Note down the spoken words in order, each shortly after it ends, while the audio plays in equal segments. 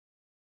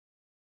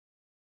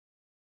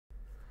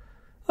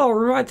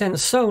Alright then,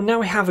 so now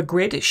we have a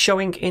grid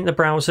showing in the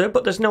browser,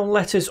 but there's no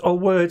letters or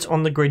words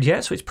on the grid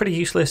yet, so it's pretty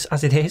useless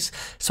as it is.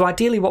 So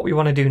ideally what we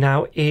want to do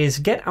now is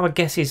get our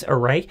guesses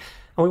array,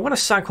 and we want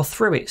to cycle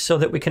through it so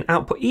that we can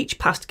output each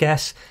past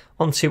guess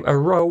onto a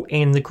row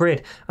in the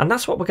grid. And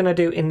that's what we're going to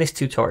do in this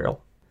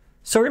tutorial.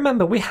 So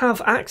remember, we have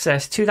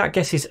access to that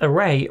guesses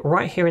array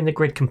right here in the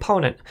grid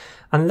component,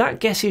 and that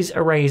guesses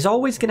array is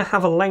always going to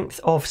have a length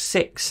of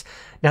 6.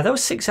 Now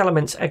those 6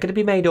 elements are going to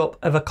be made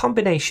up of a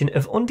combination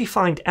of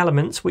undefined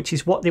elements, which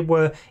is what they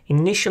were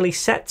initially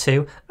set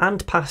to,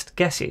 and past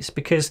guesses,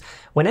 because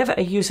whenever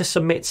a user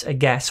submits a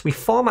guess, we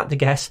format the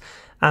guess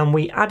and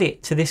we add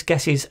it to this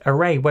guesses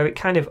array where it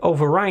kind of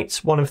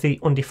overwrites one of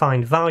the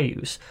undefined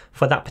values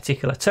for that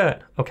particular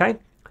turn, okay?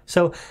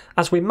 So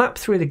as we map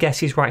through the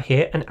guesses right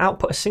here and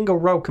output a single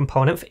row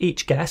component for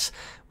each guess,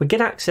 we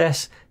get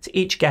access to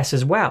each guess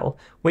as well,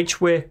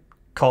 which we're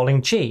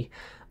calling G.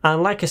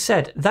 And like I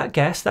said, that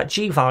guess, that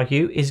G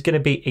value, is going to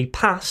be a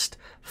past,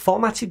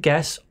 formatted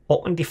guess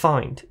or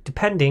undefined,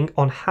 depending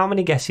on how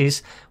many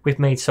guesses we've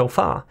made so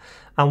far.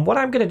 And what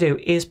I'm going to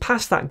do is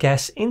pass that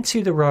guess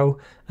into the row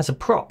as a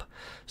prop.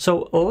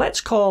 So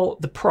let's call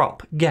the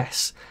prop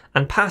guess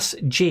and pass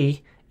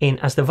G in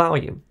as the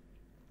value.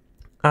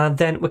 And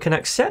then we can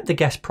accept the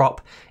guess prop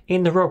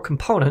in the row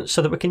component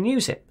so that we can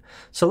use it.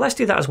 So let's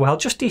do that as well.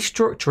 Just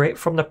destructure it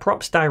from the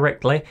props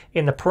directly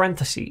in the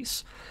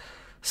parentheses.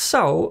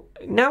 So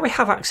now we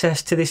have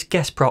access to this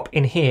guess prop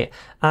in here,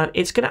 and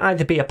it's going to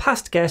either be a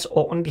past guess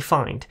or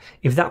undefined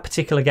if that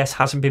particular guess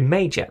hasn't been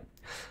made yet.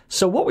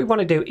 So what we want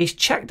to do is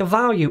check the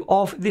value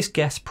of this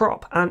guess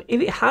prop, and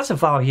if it has a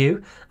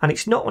value and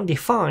it's not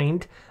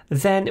undefined,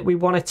 then we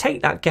want to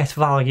take that guess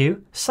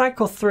value,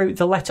 cycle through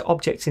the letter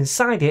objects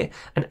inside it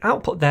and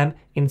output them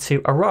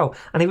into a row.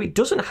 And if it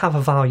doesn't have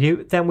a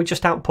value, then we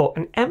just output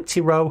an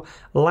empty row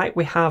like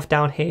we have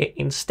down here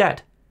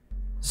instead.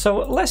 So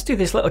let's do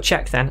this little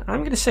check then.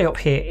 I'm going to say up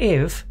here,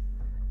 if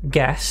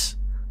guess,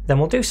 then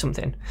we'll do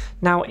something.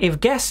 Now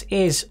if guess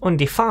is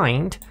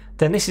undefined,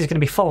 then this is going to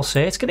be false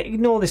here. It's going to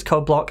ignore this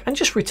code block and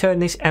just return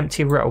this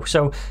empty row.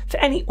 So for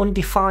any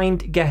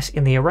undefined guess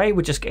in the array,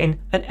 we're just getting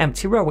an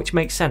empty row, which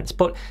makes sense.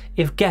 But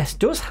if guess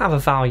does have a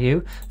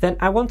value, then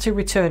I want to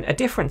return a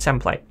different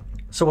template.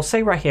 So we'll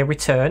say right here,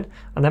 return,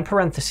 and then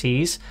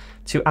parentheses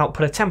to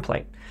output a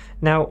template.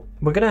 Now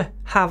we're going to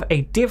have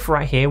a div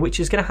right here, which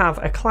is going to have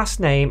a class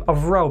name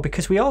of row,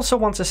 because we also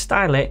want to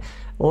style it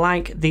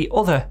like the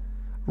other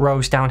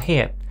rows down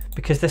here,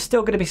 because they're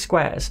still going to be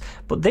squares,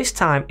 but this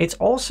time it's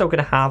also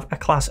going to have a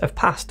class of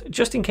past,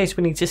 just in case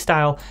we need to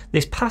style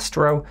this past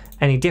row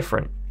any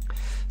different.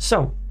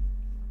 So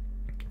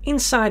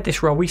inside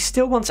this row we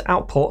still want to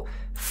output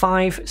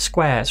 5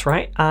 squares,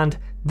 right? And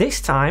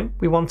this time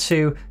we want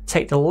to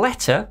take the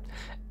letter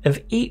of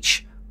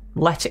each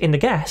letter in the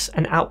guess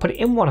and output it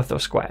in one of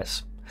those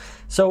squares.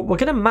 So we're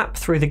going to map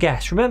through the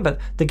guess. Remember,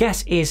 the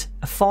guess is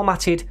a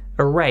formatted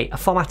array, a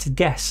formatted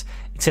guess.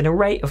 It's an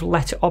array of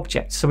letter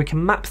objects, so we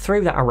can map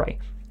through that array.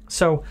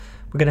 So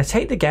we're going to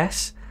take the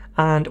guess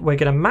and we're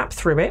going to map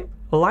through it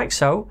like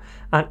so,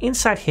 and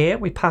inside here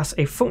we pass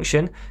a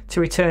function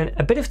to return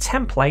a bit of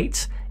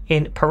template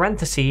in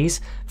parentheses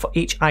for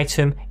each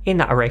item in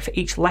that array, for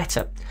each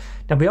letter.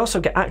 Now we also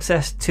get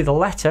access to the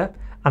letter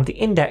and the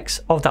index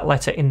of that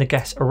letter in the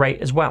guess array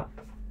as well.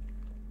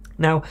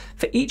 Now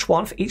for each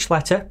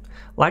letter,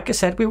 like I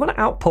said, we want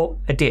to output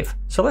a div.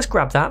 So let's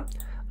grab that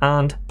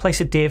and place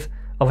a div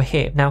over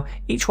here. Now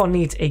each one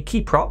needs a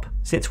key prop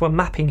since we're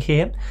mapping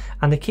here,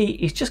 and the key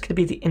is just going to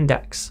be the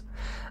index.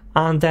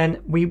 And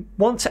then we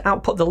want to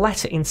output the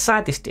letter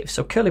inside this div,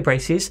 so curly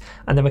braces,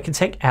 and then we can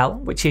take L,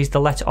 which is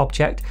the letter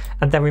object,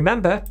 and then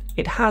remember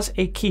it has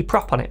a key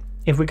prop on it.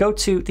 If we go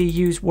to the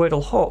use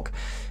Wordle hook,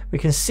 we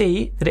can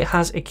see that it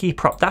has a key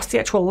prop. That's the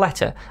actual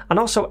letter, and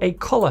also a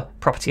color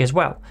property as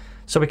well.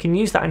 So we can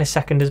use that in a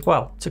second as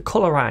well to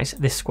colorize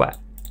this square.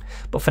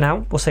 But for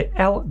now, we'll say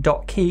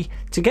L.key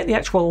to get the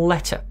actual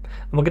letter,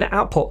 and we're going to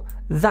output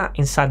that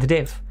inside the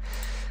div.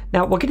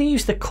 Now we're going to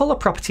use the color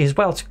property as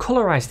well to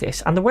colorize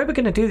this, and the way we're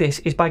going to do this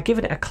is by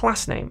giving it a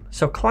class name.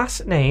 So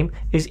class name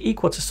is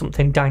equal to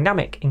something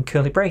dynamic in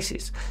curly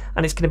braces,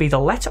 and it's going to be the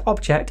letter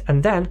object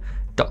and then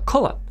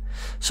 .color.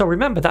 So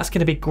remember, that's going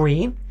to be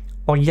green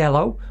or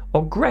yellow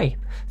or grey.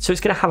 So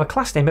it's going to have a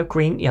class name of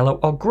green, yellow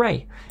or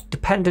grey,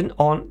 dependent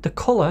on the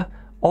color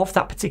of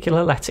that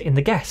particular letter in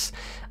the guess.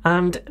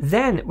 And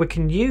then we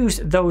can use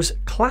those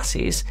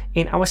classes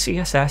in our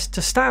CSS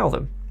to style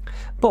them.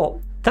 But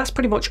that's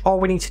pretty much all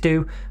we need to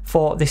do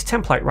for this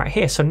template right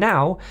here. So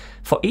now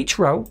for each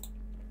row,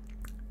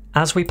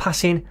 as we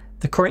pass in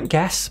the current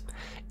guess,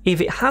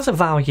 if it has a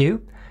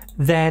value,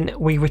 then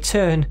we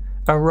return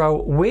a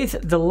row with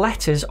the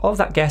letters of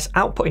that guess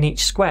output in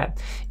each square.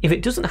 If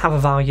it doesn't have a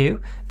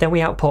value, then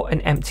we output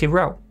an empty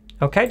row.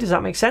 Okay, does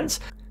that make sense?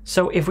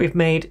 So if we've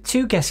made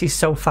 2 guesses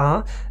so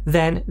far,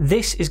 then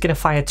this is going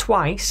to fire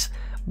twice,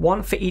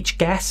 one for each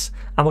guess,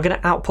 and we're going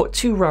to output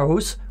 2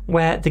 rows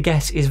where the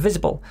guess is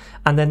visible,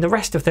 and then the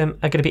rest of them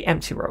are going to be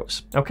empty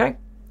rows. Okay?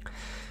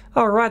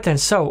 Alright then,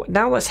 so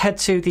now let's head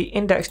to the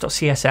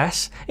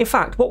index.css. In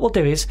fact, what we'll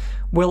do is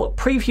we'll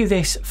preview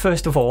this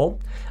first of all,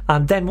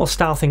 and then we'll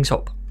style things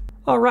up.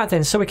 Alright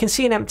then, so we can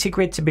see an empty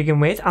grid to begin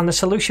with, and the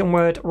solution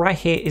word right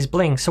here is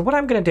bling. So what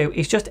I'm going to do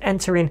is just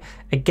enter in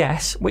a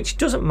guess, which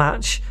doesn't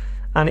match,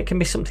 and it can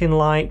be something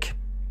like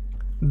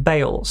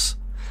bales.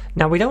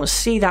 Now we don't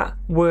see that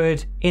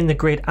word in the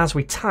grid as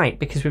we type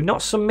because we've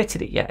not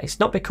submitted it yet. It's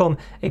not become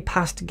a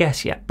past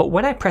guess yet. But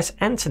when I press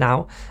enter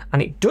now,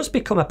 and it does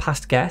become a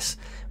past guess,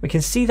 we can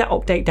see that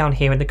update down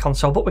here in the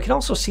console, but we can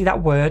also see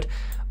that word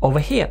over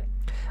here.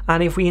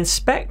 And if we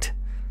inspect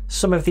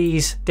some of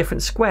these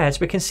different squares,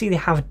 we can see they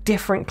have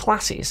different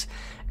classes.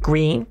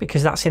 Green,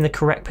 because that's in the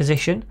correct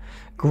position.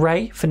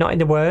 Grey for not in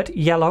the word.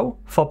 Yellow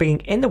for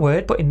being in the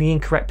word but in the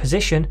incorrect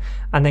position.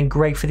 And then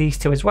grey for these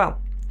two as well.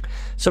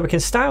 So we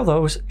can style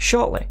those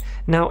shortly.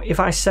 Now if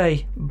I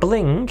say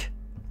bling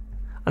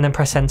and then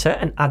press enter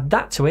and add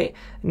that to it,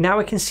 now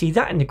we can see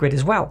that in the grid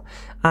as well.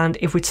 And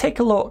if we take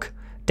a look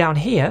down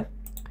here,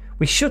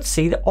 we should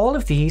see that all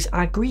of these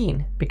are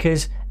green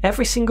because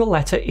every single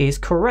letter is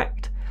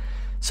correct.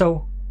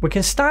 So we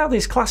can style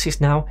these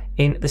classes now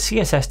in the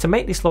CSS to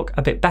make this look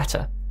a bit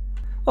better.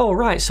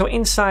 Alright, so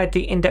inside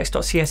the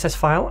index.css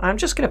file, I'm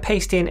just going to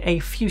paste in a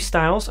few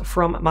styles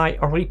from my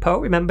repo.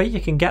 Remember,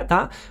 you can get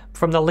that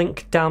from the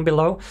link down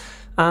below.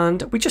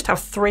 And we just have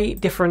 3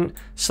 different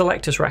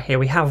selectors right here.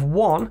 We have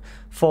one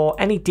for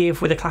any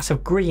div with a class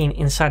of green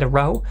inside a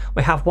row.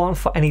 We have one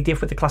for any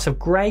div with a class of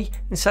grey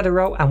inside a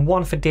row, and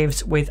one for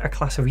divs with a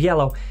class of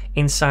yellow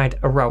inside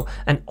a row.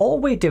 And all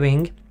we're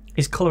doing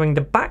is colouring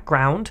the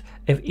background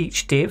of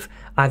each div,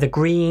 either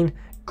green,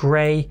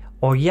 grey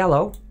or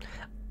yellow,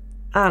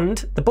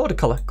 and the border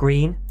colour,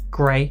 green,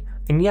 grey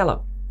and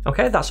yellow.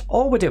 Okay, that's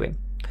all we're doing.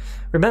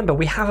 Remember,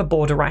 we have a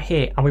border right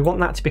here and we want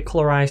that to be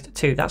colorized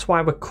too. That's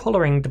why we're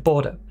colouring the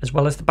border as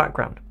well as the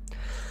background.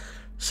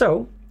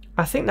 So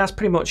I think that's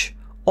pretty much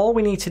all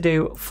we need to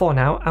do for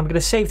now. I'm going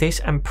to save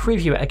this and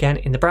preview it again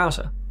in the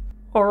browser.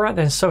 Alright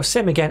then, so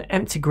same again,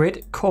 empty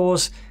grid,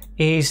 cause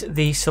is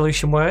the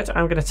solution word.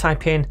 I'm going to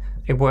type in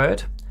a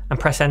word and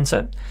press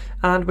enter,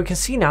 and we can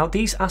see now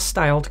these are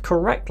styled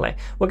correctly.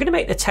 We're going to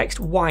make the text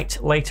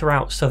white later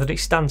out so that it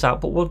stands out,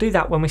 but we'll do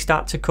that when we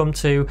start to come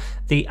to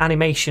the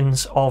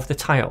animations of the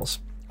tiles.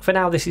 For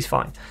now this is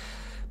fine.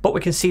 But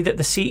we can see that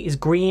the C is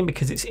green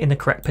because it's in the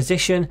correct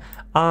position,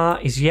 R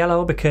is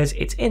yellow because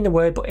it's in the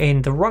word but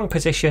in the wrong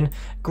position,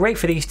 grey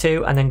for these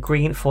two, and then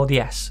green for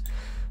the S.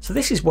 So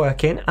this is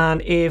working,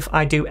 and if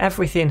I do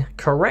everything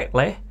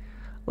correctly,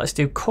 let's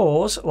do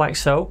cause like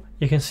so,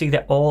 you can see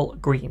they're all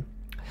green.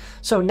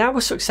 So now we're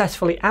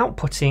successfully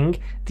outputting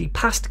the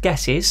past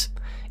guesses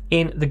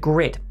in the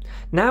grid.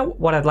 Now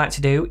what I'd like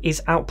to do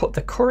is output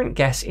the current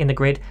guess in the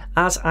grid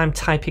as I'm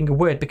typing a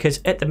word, because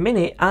at the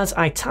minute as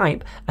I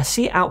type I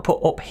see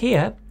output up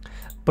here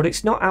but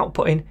it's not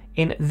outputting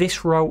in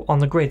this row on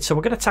the grid. So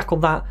we're going to tackle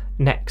that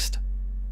next.